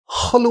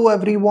Hello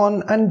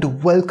everyone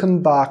and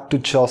welcome back to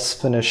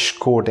Just Finish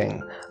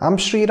Coding. I'm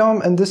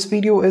Sriram and this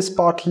video is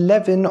part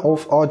 11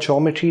 of our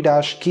Geometry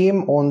Dash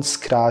game on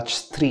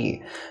Scratch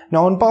 3.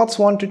 Now in parts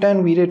 1 to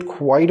 10 we did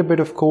quite a bit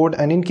of code,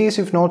 and in case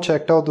you've not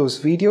checked out those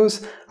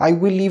videos, I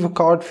will leave a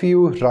card for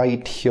you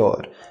right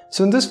here.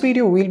 So in this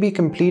video we'll be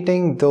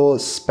completing the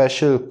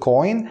special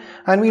coin,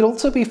 and we'll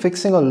also be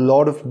fixing a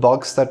lot of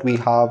bugs that we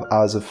have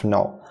as of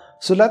now.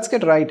 So let's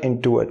get right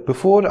into it.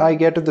 Before I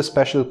get to the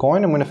special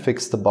coin, I'm going to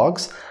fix the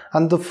bugs.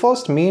 And the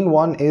first main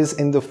one is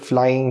in the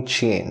flying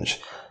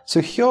change.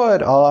 So here,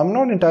 I'm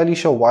not entirely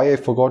sure why I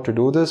forgot to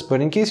do this,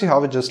 but in case you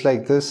have it just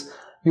like this,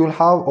 you'll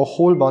have a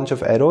whole bunch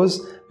of errors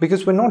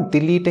because we're not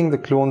deleting the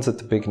clones at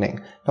the beginning.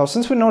 Now,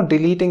 since we're not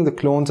deleting the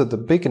clones at the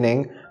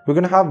beginning, we're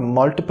going to have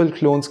multiple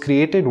clones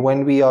created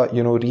when we are,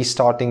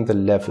 restarting the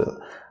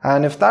level.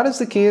 And if that is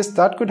the case,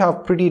 that could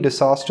have pretty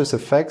disastrous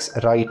effects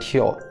right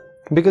here.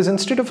 Because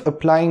instead of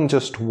applying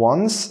just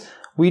once,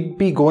 we'd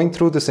be going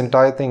through this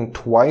entire thing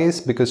twice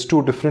because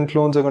two different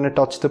clones are going to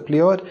touch the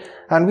player,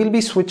 and we'll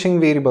be switching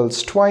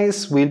variables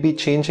twice. We'll be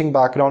changing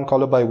background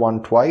color by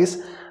one twice,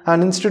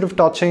 and instead of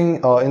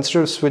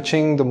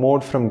switching the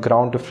mode from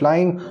ground to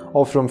flying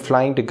or from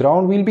flying to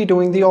ground, we'll be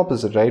doing the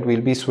opposite, right? We'll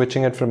be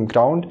switching it from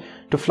ground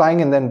to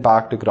flying and then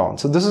back to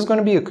ground. So this is going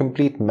to be a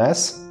complete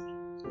mess.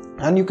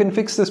 And you can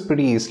fix this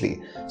pretty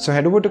easily. So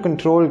head over to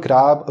control,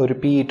 grab a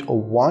repeat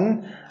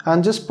 1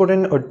 and just put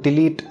in or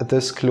delete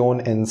this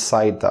clone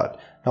inside that.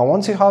 Now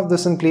once you have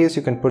this in place,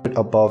 you can put it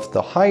above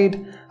the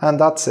hide, and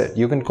that's it.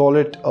 You can call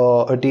it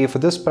a day for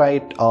this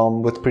sprite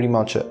with pretty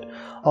much it.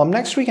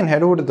 Next we can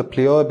head over to the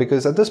player,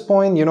 because at this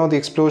point, the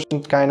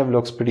explosion kind of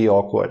looks pretty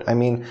awkward. I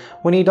mean,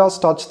 when he does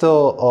touch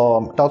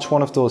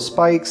one of those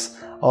spikes,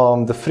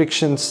 the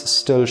frictions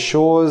still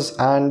shows,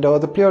 and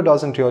the player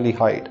doesn't really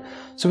hide.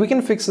 So we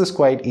can fix this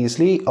quite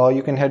easily.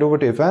 You can head over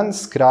to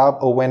events, grab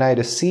a when I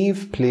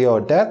receive player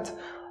death,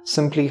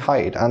 simply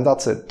hide, and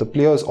that's it. The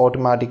player is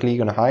automatically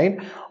going to hide.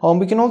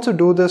 We can also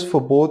do this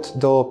for both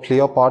the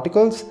player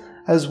particles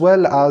as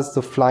well as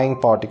the flying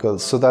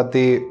particles, so that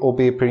they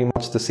obey pretty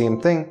much the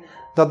same thing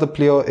that the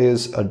player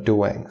is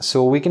doing.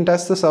 So we can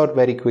test this out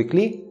very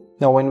quickly.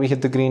 Now when we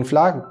hit the green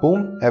flag,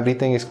 boom,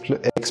 everything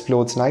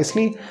explodes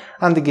nicely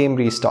and the game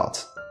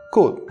restarts.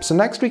 Cool. So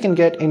next we can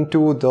get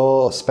into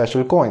the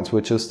special coins,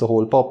 which is the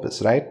whole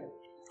purpose, right?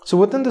 So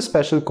within the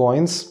special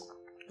coins,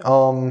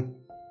 I'm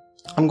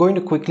going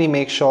to quickly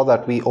make sure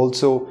that we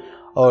also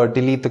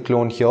delete the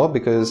clone here,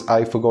 because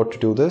I forgot to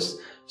do this.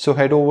 So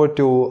head over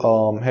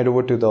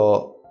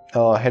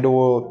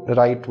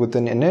right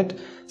within init,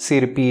 say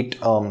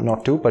repeat,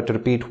 not 2, but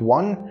repeat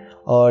 1,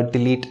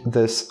 delete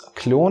this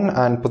clone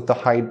and put the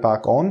hide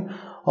back on.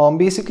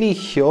 Basically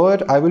here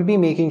I will be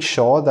making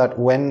sure that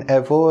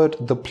whenever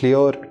the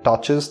player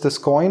touches this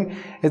coin,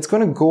 it's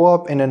going to go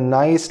up in a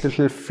nice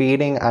little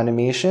fading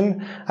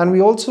animation, and we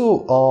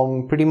also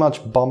pretty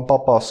much bump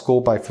up our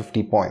score by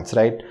 50 points,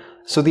 right?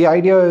 So the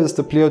idea is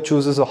the player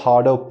chooses a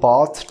harder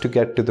path to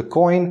get to the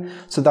coin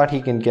so that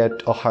he can get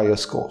a higher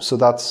score. So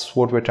that's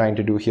what we're trying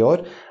to do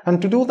here.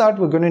 And to do that,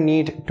 we're going to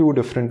need two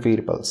different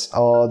variables.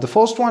 The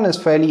first one is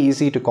fairly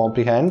easy to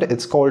comprehend.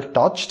 It's called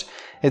touched.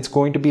 It's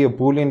going to be a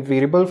Boolean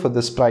variable for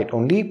this sprite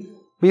only.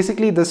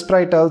 Basically, this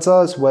sprite tells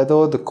us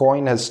whether the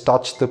coin has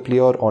touched the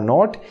player or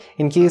not.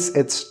 In case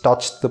it's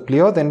touched the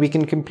player, then we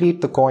can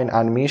complete the coin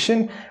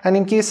animation. And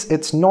in case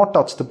it's not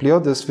touched the player,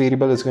 this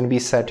variable is going to be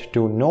set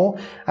to no,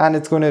 and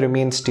it's going to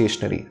remain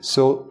stationary.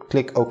 So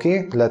click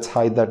OK. Let's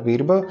hide that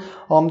variable.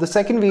 The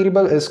second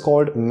variable is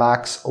called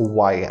max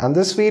y, and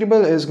this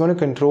variable is going to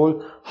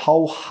control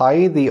how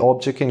high the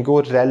object can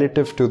go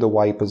relative to the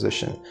y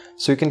position.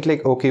 So you can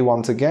click OK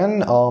once again.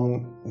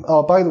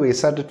 By the way,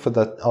 set it for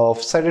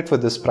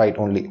this sprite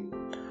only.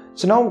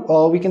 So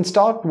now we can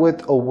start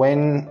with a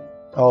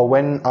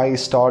when I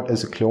start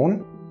as a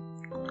clone,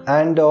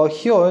 and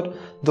here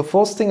the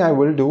first thing I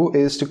will do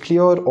is to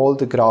clear all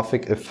the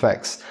graphic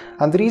effects.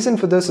 And the reason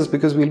for this is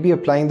because we'll be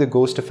applying the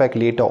ghost effect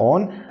later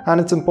on, and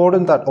it's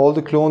important that all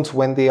the clones,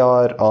 when they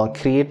are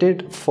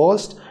created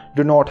first,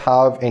 do not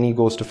have any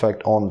ghost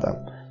effect on them.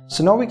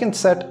 So now we can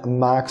set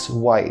max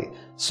y.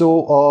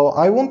 So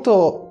I want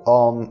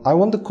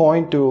the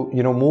coin to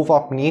move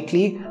up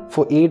neatly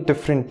for 8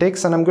 different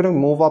ticks, and I'm going to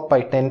move up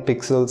by 10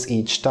 pixels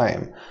each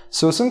time.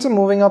 So since I'm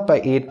moving up by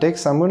 8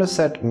 ticks, I'm going to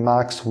set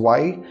max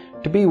y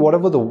to be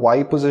whatever the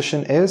y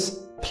position is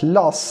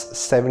plus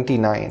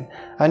 79.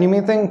 And you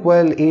may think,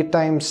 well, 8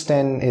 times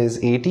 10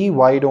 is 80,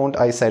 why don't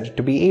I set it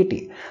to be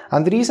 80?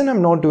 And the reason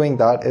I'm not doing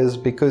that is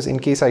because in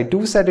case I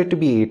do set it to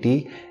be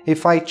 80,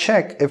 if I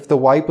check if the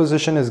y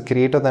position is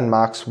greater than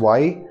max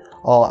y,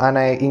 and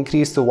I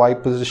increase the y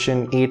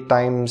position 8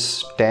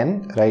 times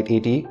 10, right,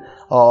 80,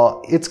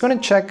 it's going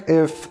to check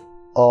if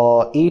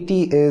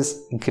 80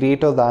 is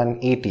greater than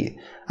 80.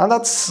 and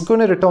that's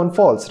going to return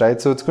false, right?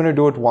 So it's going to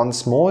do it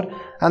once more,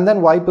 and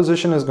then y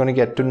position is going to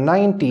get to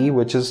 90,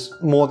 which is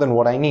more than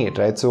what I need,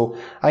 right? So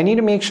I need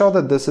to make sure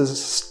that this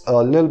is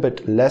a little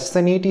bit less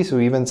than 80, so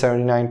even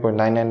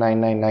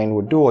 79.99999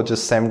 would do, or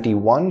just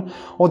 71,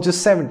 or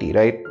just 70,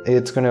 right?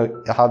 It's going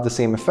to have the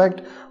same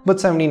effect, but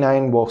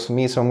 79 works for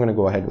me, so I'm going to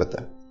go ahead with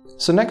it.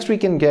 So next we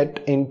can get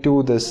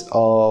into this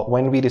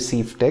when we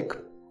receive tick,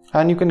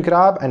 and you can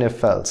grab an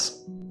if else.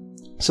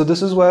 So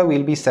this is where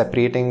we'll be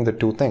separating the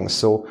two things.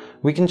 So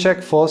we can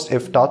check first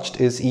if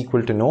touched is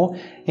equal to no.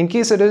 In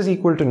case it is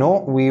equal to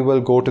no, we will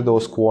go to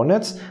those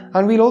coordinates,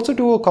 and we'll also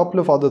do a couple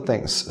of other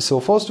things. So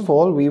first of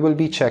all, we will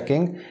be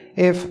checking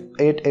if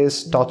it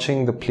is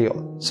touching the player.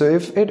 So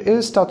if it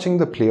is touching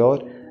the player,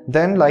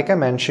 then like I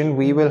mentioned,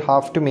 we will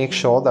have to make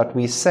sure that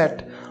we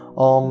set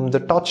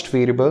the touched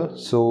variable.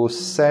 So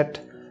set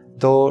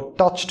the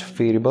touched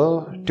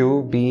variable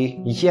to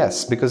be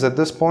yes, because at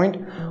this point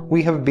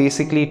we have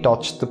basically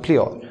touched the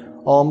player.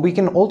 We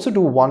can also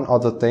do one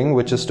other thing,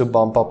 which is to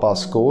bump up our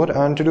score,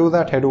 and to do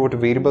that, head over to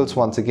variables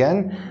once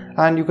again,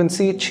 and you can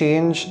see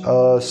change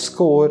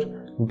score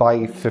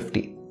by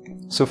 50.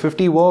 So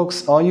 50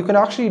 works. You can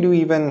actually do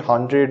even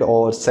 100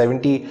 or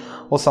 70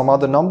 or some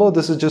other number.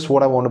 This is just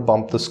what I want to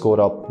bump the score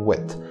up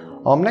with.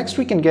 Next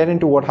we can get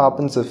into what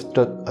happens if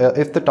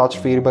the touched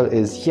variable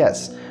is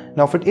yes.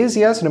 Now if it is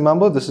yes,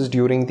 remember this is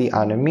during the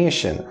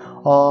animation.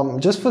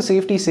 Just for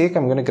safety's sake,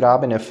 I'm going to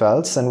grab an if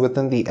else, and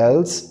within the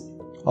else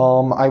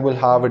I will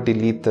have a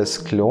delete this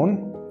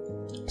clone.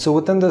 So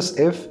within this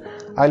if,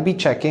 I'll be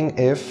checking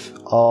if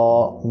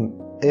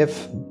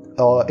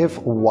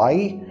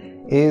y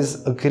is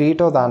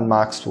greater than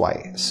max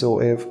y.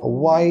 So if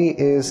y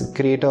is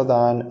greater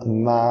than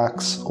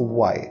max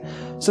y.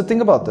 So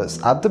think about this.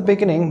 At the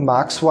beginning,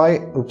 max y,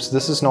 oops,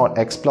 this is not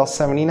x plus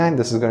 79,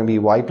 this is going to be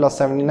y plus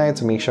 79,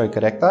 so make sure you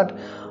correct that.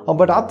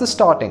 But at the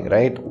starting,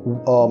 right,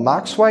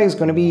 max y is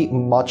going to be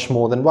much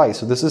more than y.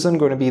 So this isn't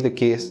going to be the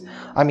case.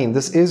 I mean,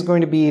 this is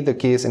going to be the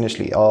case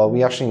initially.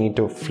 We actually need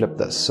to flip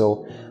this.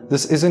 So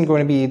this isn't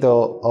going to be the,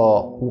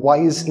 y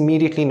is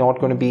immediately not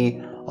going to be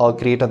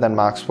greater than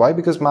max y,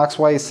 because max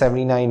y is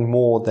 79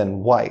 more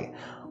than y.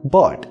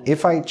 But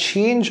if I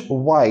change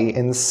y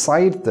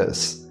inside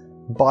this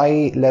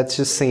by, let's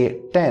just say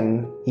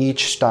 10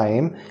 each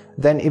time,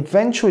 then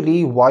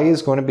eventually y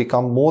is going to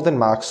become more than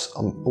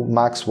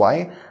max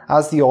y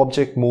as the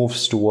object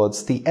moves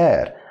towards the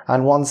air.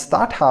 And once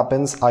that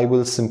happens, I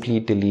will simply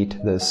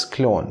delete this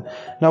clone.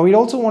 Now we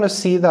also want to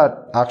see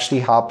that actually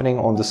happening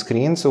on the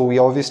screen. So we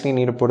obviously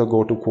need to put a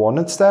go to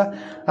coordinates there,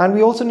 and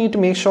we also need to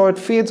make sure it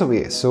fades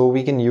away. So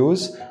we can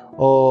use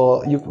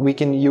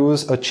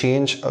a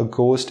change a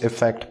ghost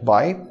effect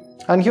by,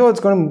 and here it's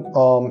going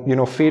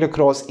to fade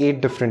across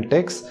 8 different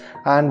ticks,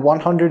 and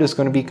 100 is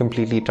going to be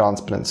completely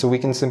transparent. So we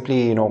can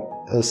simply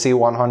say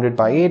 100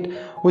 by 8,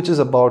 which is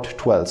about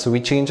 12. So we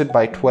change it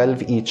by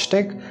 12 each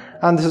tick,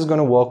 and this is going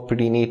to work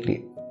pretty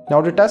neatly.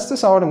 Now to test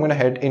this out, I'm going to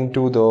head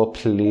into the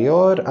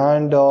player,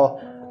 and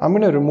I'm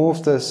going to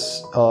remove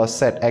this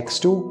set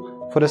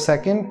x2 for a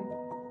second,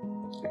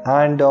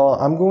 and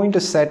I'm going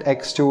to set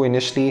x2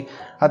 initially.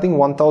 I think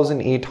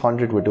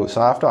 1800 would do.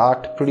 So I have to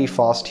act pretty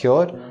fast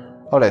here.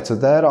 Alright, so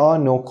there are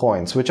no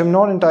coins, which I'm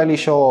not entirely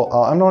sure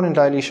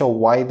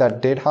why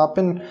that did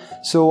happen.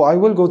 So I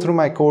will go through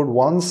my code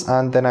once,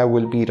 and then I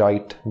will be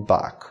right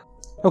back.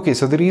 Okay,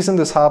 so the reason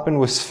this happened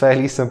was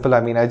fairly simple.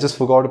 I mean, I just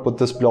forgot to put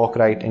this block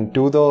right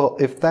into the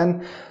if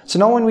then. So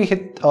now when we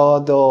hit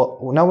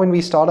when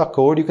we start our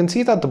code, you can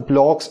see that the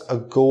blocks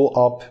go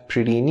up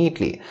pretty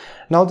neatly.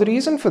 Now the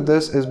reason for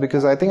this is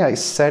because I think I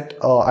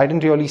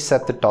didn't really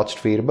set the touched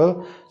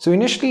variable. So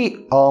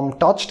initially,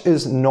 touched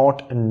is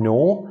not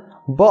no,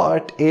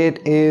 but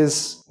it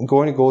is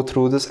going to go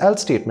through this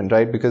else statement,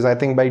 right? Because I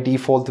think by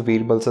default the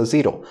variables are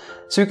 0.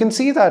 So you can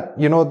see that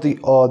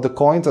the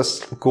coins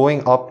are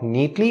going up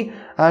neatly,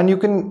 and you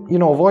can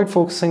avoid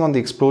focusing on the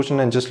explosion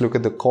and just look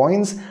at the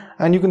coins,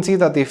 and you can see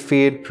that they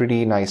fade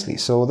pretty nicely.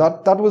 So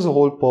that was the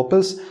whole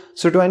purpose.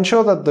 So to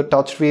ensure that the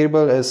touched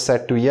variable is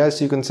set to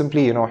yes, you can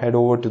simply head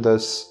over to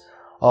this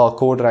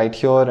code right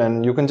here,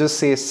 and you can just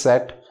say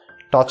set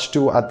touch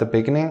to at the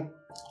beginning.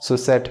 So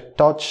set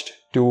touched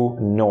to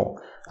no.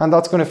 And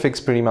that's going to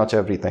fix pretty much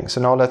everything. So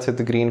now let's hit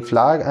the green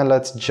flag and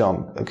let's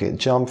jump. Okay,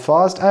 jump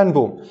fast, and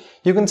boom.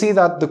 You can see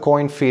that the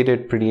coin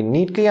faded pretty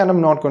neatly, and I'm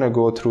not going to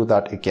go through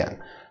that again.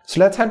 So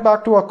let's head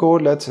back to our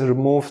code. Let's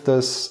remove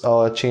this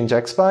change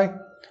x by,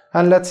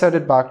 and let's set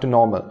it back to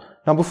normal.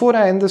 Now before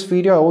I end this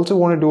video, I also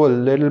want to do a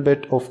little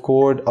bit of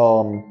code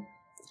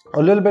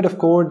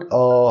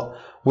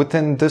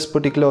within this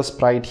particular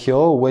sprite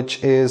here,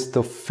 which is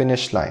the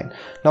finish line.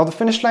 Now the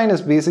finish line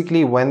is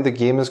basically when the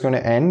game is going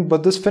to end,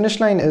 but this finish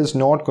line is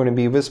not going to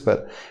be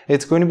visible.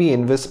 It's going to be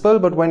invisible,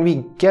 but when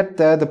we get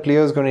there, the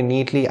player is going to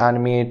neatly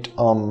animate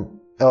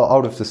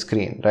out of the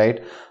screen,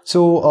 right?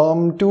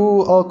 So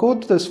to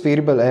code this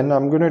variable in,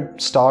 I'm going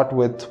to start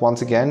with,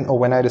 once again,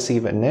 when I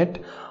receive a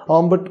init.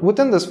 But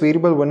within this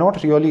variable, we're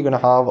not really going to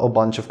have a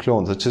bunch of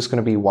clones. It's just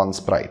going to be one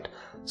sprite.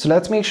 So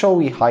let's make sure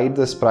we hide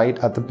the sprite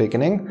at the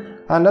beginning,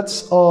 And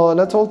let's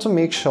also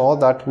make sure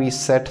that we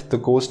set the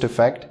ghost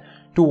effect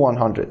to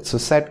 100. So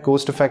set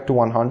ghost effect to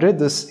 100.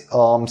 This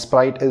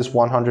sprite is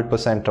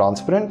 100%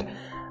 transparent.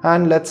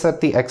 And let's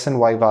set the x and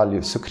y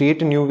values. So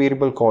create a new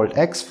variable called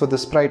x for the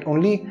sprite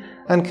only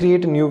and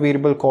create a new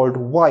variable called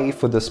y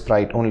for the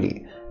sprite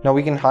only. Now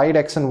we can hide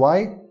x and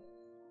y.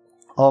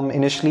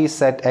 Initially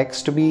set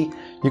x to be,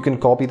 you can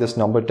copy this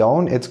number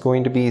down. It's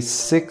going to be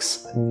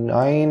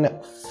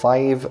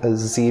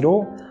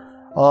 6950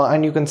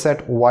 and you can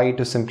set y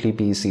to simply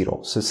be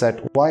 0. So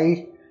set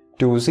y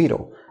to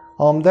 0.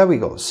 There we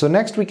go. So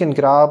next we can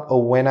grab a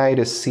when I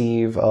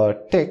receive a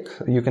tick.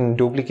 You can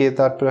duplicate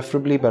that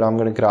preferably, but I'm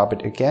going to grab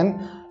it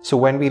again. So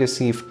when we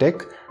receive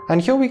tick, and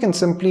here we can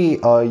simply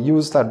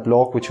use that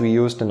block which we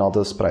used in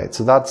other sprites.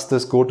 So that's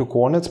this go to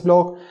coordinates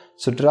block.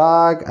 So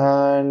drag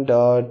and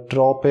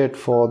drop it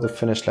for the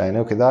finish line.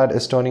 Okay, that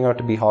is turning out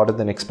to be harder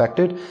than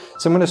expected.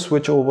 So I'm going to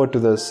switch over to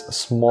this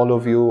smaller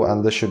view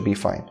and this should be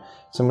fine.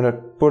 So I'm going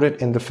to put it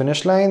in the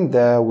finish line.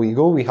 There we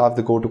go. We have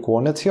the go to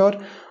coordinates here.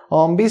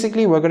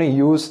 Basically, we're going to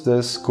use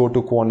this go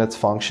to coordinates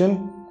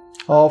function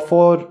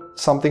for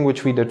something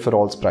which we did for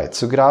all sprites.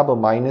 So grab a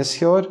minus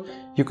here.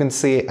 You can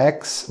say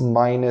x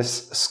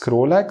minus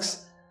scroll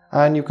x,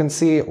 and you can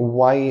say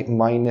y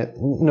minus,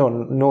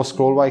 no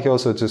scroll y here,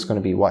 so it's just going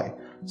to be y.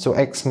 So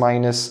x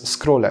minus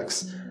scroll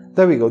x.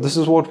 There we go. This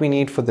is what we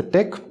need for the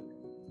tick.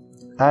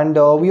 And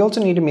we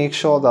also need to make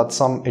sure that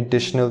some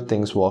additional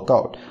things work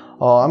out.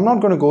 I'm not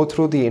going to go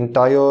through the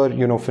entire,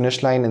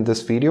 finish line in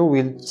this video.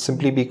 We'll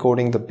simply be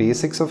coding the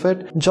basics of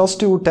it. Just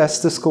to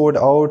test this code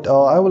out,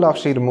 I will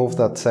actually remove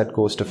that set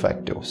ghost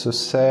effect too. So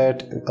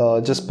set,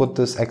 just put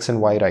this x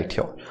and y right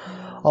here.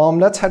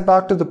 Let's head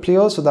back to the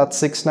player. So that's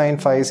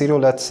 6950.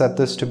 Let's set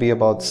this to be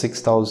about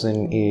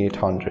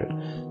 6800.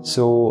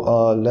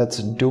 So let's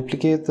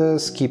duplicate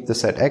this, keep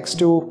this at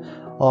x2.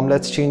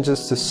 Let's change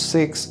this to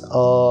 6.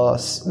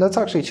 Let's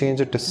actually change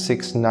it to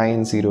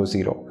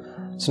 6900.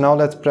 So now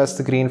let's press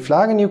the green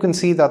flag and you can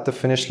see that the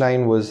finish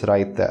line was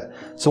right there.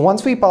 So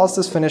once we pass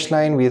this finish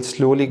line, we'll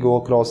slowly go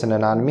across in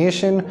an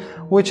animation,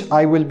 which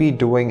I will be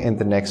doing in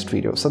the next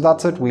video. So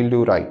that's it, we'll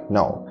do right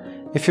now.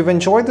 If you've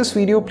enjoyed this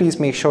video, please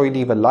make sure you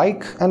leave a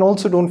like and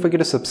also don't forget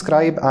to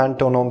subscribe and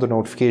turn on the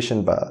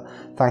notification bell.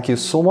 Thank you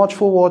so much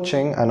for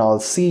watching and I'll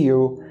see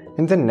you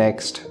in the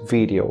next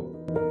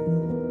video.